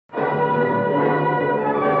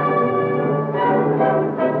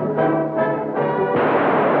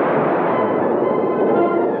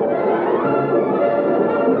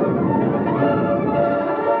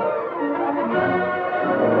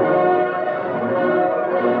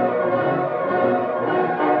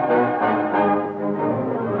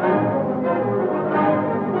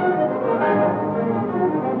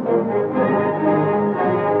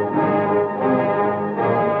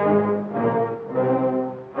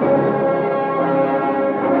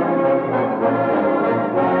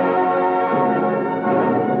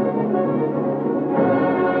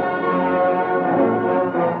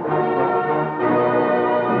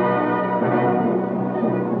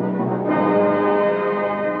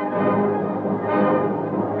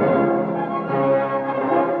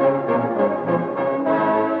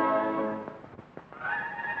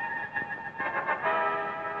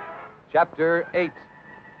Chapter 8.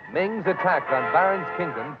 Ming's attack on Barin's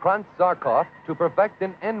kingdom prompts Zarkov to perfect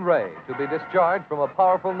an N-ray to be discharged from a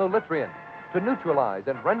powerful Nullitrian to neutralize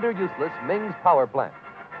and render useless Ming's power plant.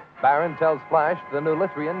 Barin tells Flash the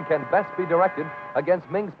Nullitrian can best be directed against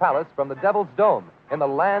Ming's palace from the Devil's Dome in the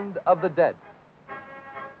land of the dead.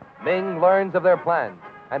 Ming learns of their plans,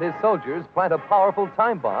 and his soldiers plant a powerful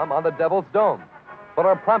time bomb on the Devil's Dome, but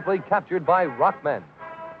are promptly captured by Rockmen.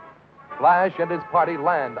 Flash and his party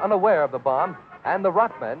land unaware of the bomb and the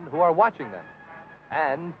Rockmen who are watching them.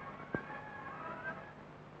 And...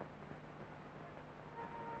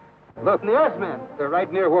 Look, yes, man. They're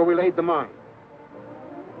right near where we laid the mine.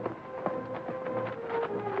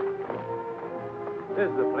 This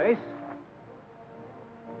is the place.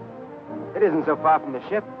 It isn't so far from the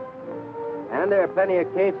ship. And there are plenty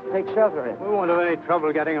of caves to take shelter in. We won't have any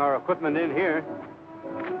trouble getting our equipment in here.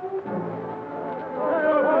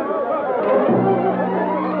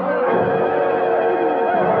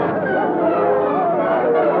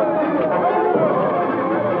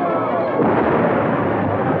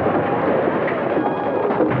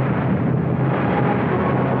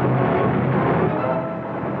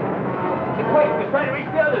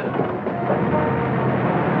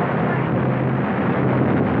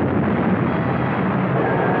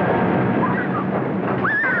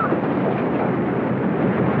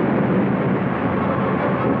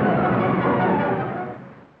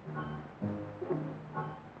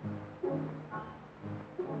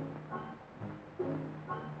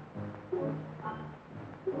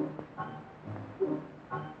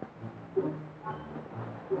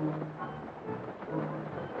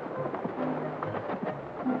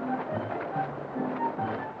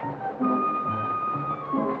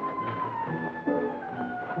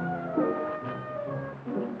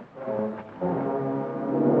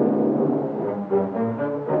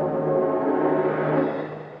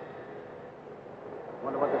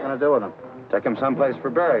 Do with him? Take him someplace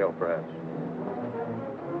for burial, perhaps.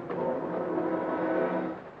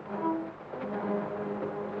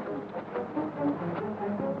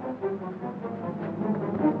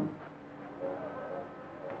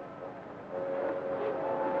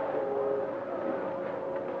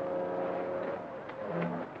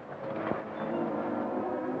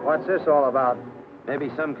 What's this all about?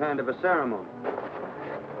 Maybe some kind of a ceremony.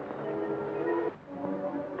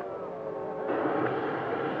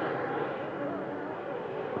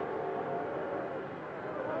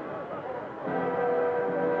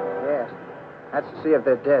 That's to see if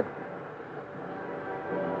they're dead.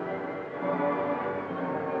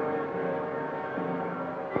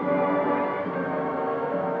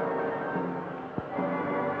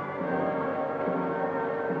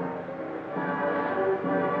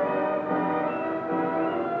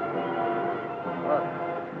 Look,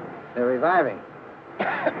 they're reviving.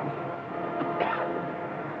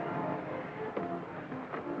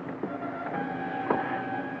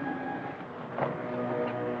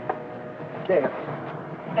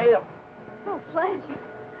 Dale. Oh, Flash.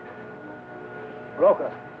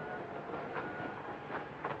 Roka.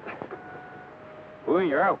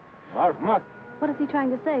 You're out. What? What is he trying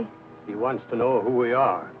to say? He wants to know who we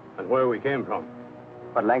are and where we came from.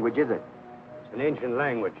 What language is it? It's an ancient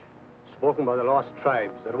language spoken by the lost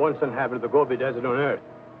tribes that once inhabited the Gobi Desert on Earth.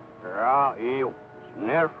 We're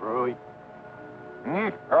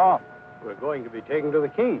going to be taken to the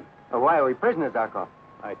king. Well, why are we prisoners, Zarkov?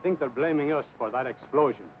 I think they're blaming us for that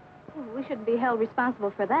explosion. Oh, we shouldn't be held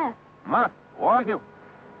responsible for that.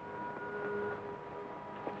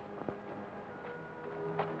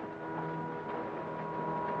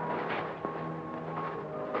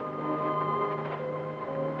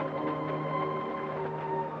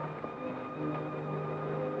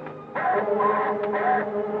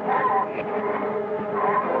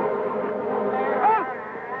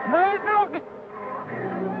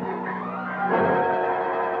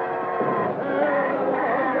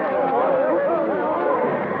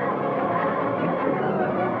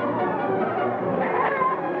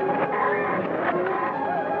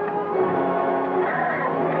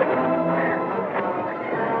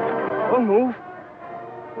 Don't move.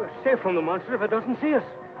 We're safe from the monster if it doesn't see us.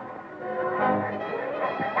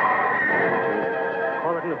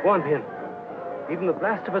 Call it an Iguantian. Even the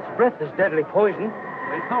blast of its breath is deadly poison.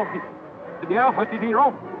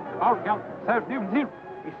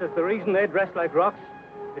 He says the reason they dress like rocks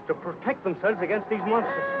is to protect themselves against these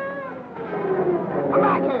monsters. Come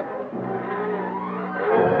back here!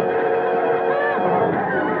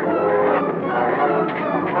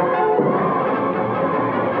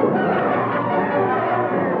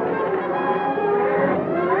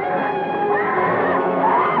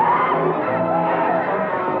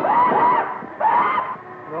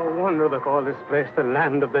 place the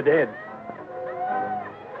land of the dead.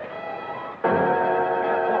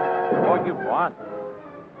 What you want?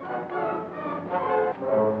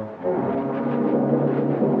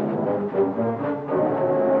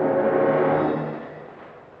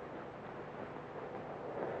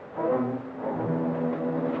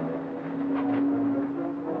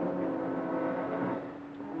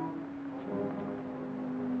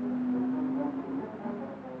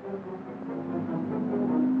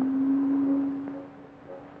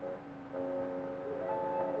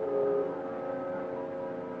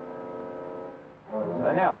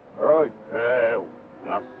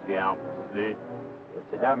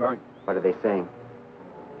 What are they saying?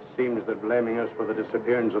 Seems they're blaming us for the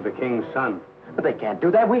disappearance of the king's son. But they can't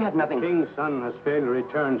do that. We had nothing. The king's son has failed to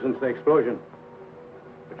return since the explosion,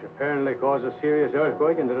 which apparently caused a serious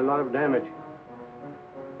earthquake and did a lot of damage.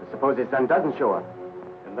 Suppose his son doesn't show up.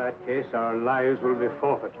 In that case, our lives will be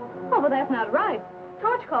forfeit. Oh, but that's not right.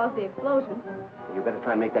 Torch caused the explosion. You better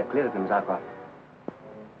try and make that clear to them, Zarkov.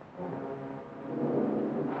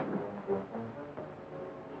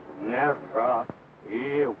 Never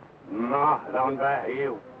you, not on by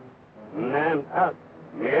you. Nem up,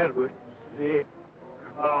 never see.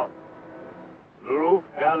 Oh, roof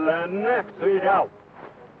fella next to it out.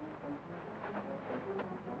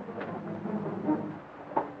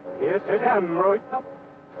 Here's the damn right up.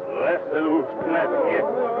 Let's loose, let's get.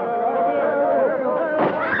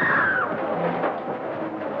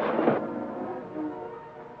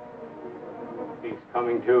 He's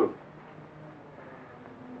coming too.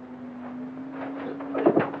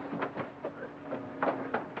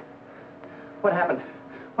 What happened?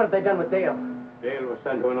 What have they done with Dale? Dale was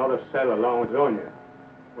sent to another cell along with Sonja.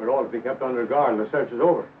 We're all to be kept under guard. The search is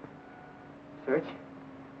over. Search?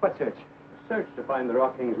 What search? A search to find the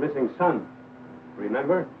Rock King's missing son.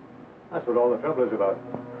 Remember? That's what all the trouble is about.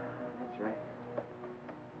 That's right.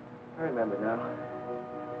 I remember now.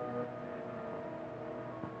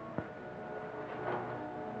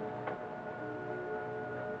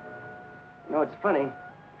 No, it's funny.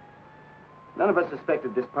 None of us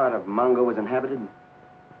suspected this part of Mongo was inhabited.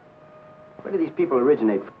 Where do these people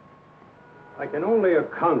originate from? I can only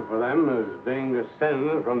account for them as being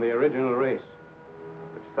descended from the original race,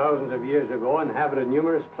 which thousands of years ago inhabited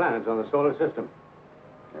numerous planets on the solar system.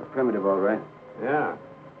 They're primitive, all right. Yeah.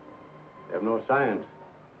 They have no science.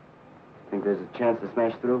 Think there's a chance to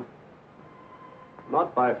smash through?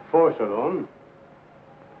 Not by force alone.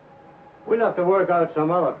 We'll have to work out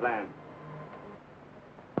some other plan.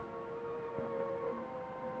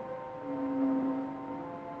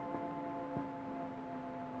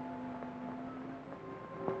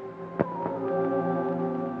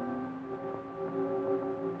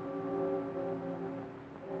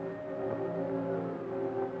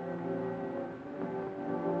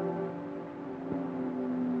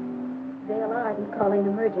 Calling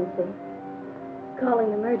emergency.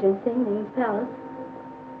 Calling emergency, Ming's palace.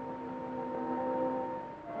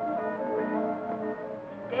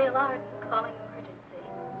 Dale Arden calling emergency.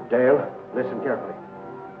 Dale, listen carefully.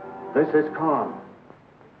 This is calm.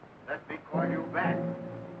 Let me call you back.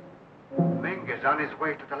 Ming is on his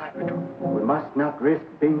way to the laboratory. We must not risk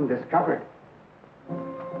being discovered.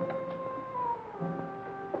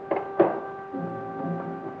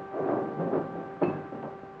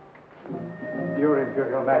 Your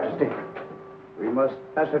Imperial Majesty, we must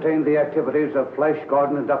ascertain the activities of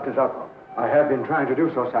Arden and Dr. Zarkov. I have been trying to do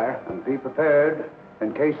so, sire. And be prepared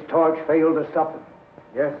in case Torch failed to stop them.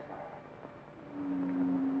 Yes?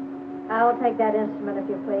 I'll take that instrument, if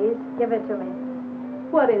you please. Give it to me.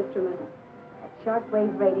 What instrument? That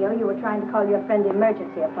shortwave radio you were trying to call your friend the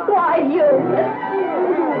emergency upon. Why, you!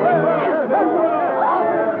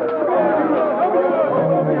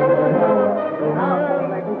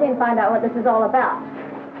 And find out what this is all about.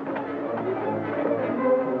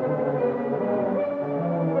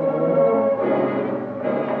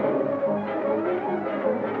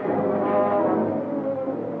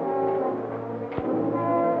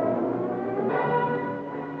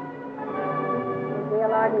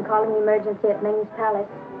 Dale Arden calling emergency at Ming's palace.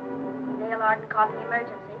 Dale Arden calling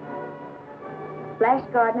emergency. Flash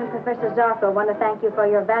Gardner and Professor Zarkov want to thank you for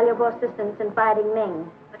your valuable assistance in fighting Ming.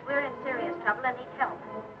 But we're in serious trouble and need help.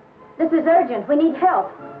 This is urgent. We need help.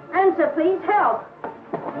 Answer, please. Help.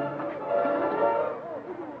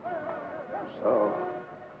 So,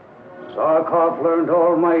 Zarkov learned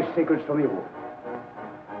all my secrets from you.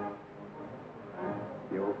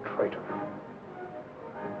 You traitor.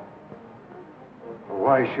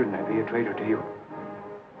 Why shouldn't I be a traitor to you?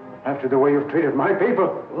 After the way you've treated my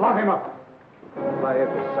people, lock him up. I have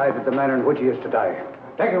decided the manner in which he is to die.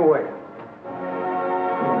 Take him away.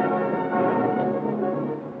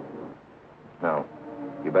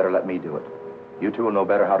 you better let me do it. You two will know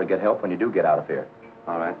better how to get help when you do get out of here.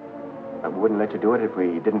 All right. I wouldn't let you do it if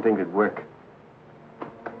we didn't think it'd work.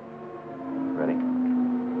 Ready?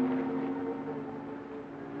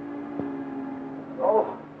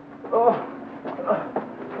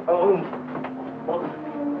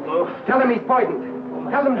 Tell him he's poisoned.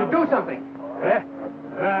 Tell him to do something. Yes?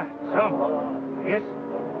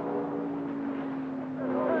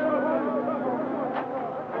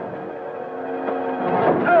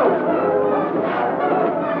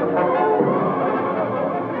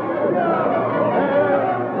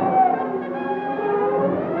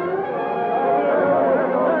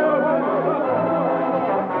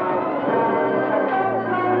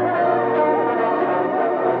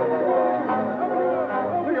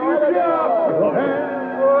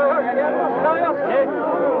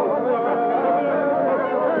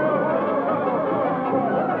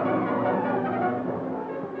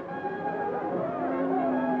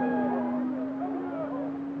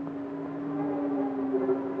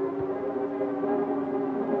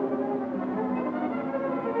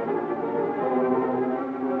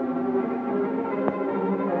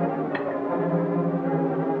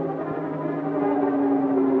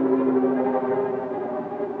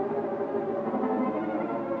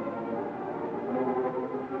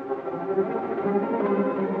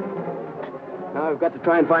 Now we've got to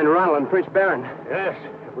try and find Ronald and Prince Barin. Yes,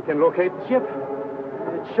 if we can locate the ship.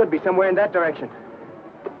 It should be somewhere in that direction.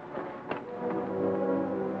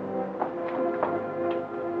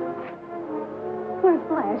 Where's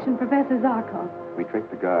Flash and Professor Zarkov? We tricked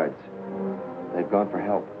the guards. They've gone for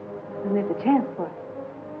help. And there's a chance for us.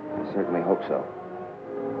 I certainly hope so.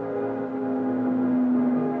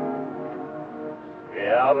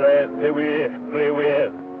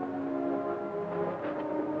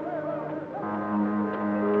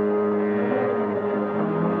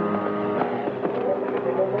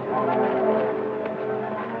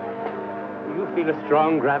 Do you feel a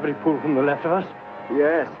strong gravity pull from the left of us?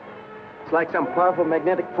 Yes. It's like some powerful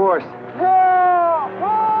magnetic force.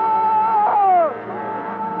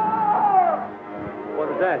 What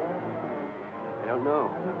is that? I don't know.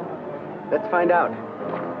 Let's find out.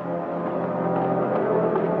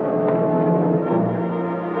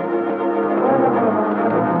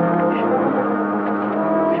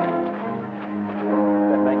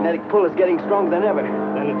 That magnetic pull is getting stronger than ever.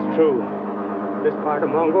 Then it's true. This part of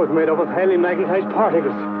Mongo is made up of highly magnetized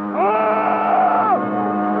particles.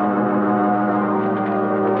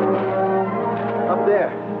 Up there.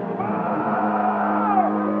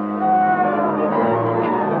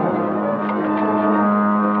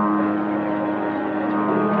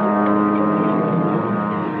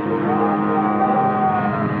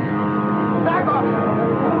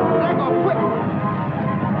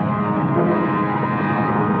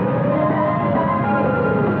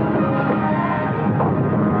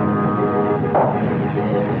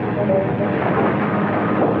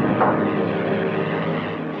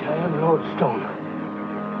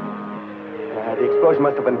 The explosion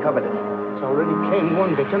must have uncovered it. It's already claimed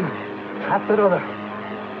one victim, trapped that other.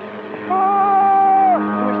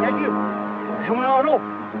 Come on, no!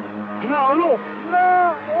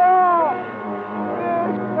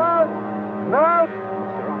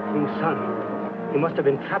 King's son. He must have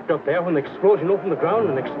been trapped up there when the explosion opened the ground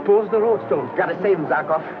and exposed the lodestone. Gotta save him,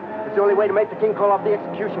 Zarkov. It's the only way to make the king call off the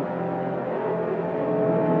execution.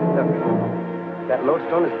 Look, that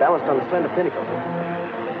lodestone is balanced on a slender pinnacle.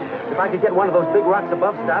 If I could get one of those big rocks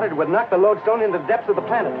above started, it would knock the lodestone into the depths of the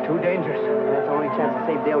planet. Too dangerous. That's the only chance to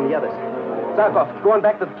save Dale and the others. Zarkov, go on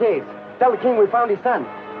back to the caves. Tell the king we found his son.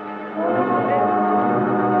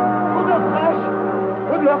 Good luck, Flash.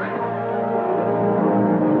 Good luck.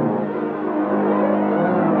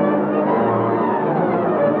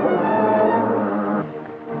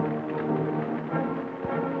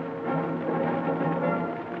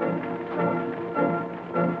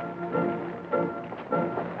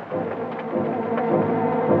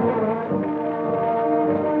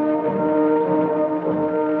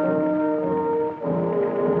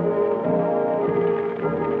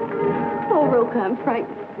 Roka, I'm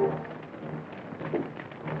frightened.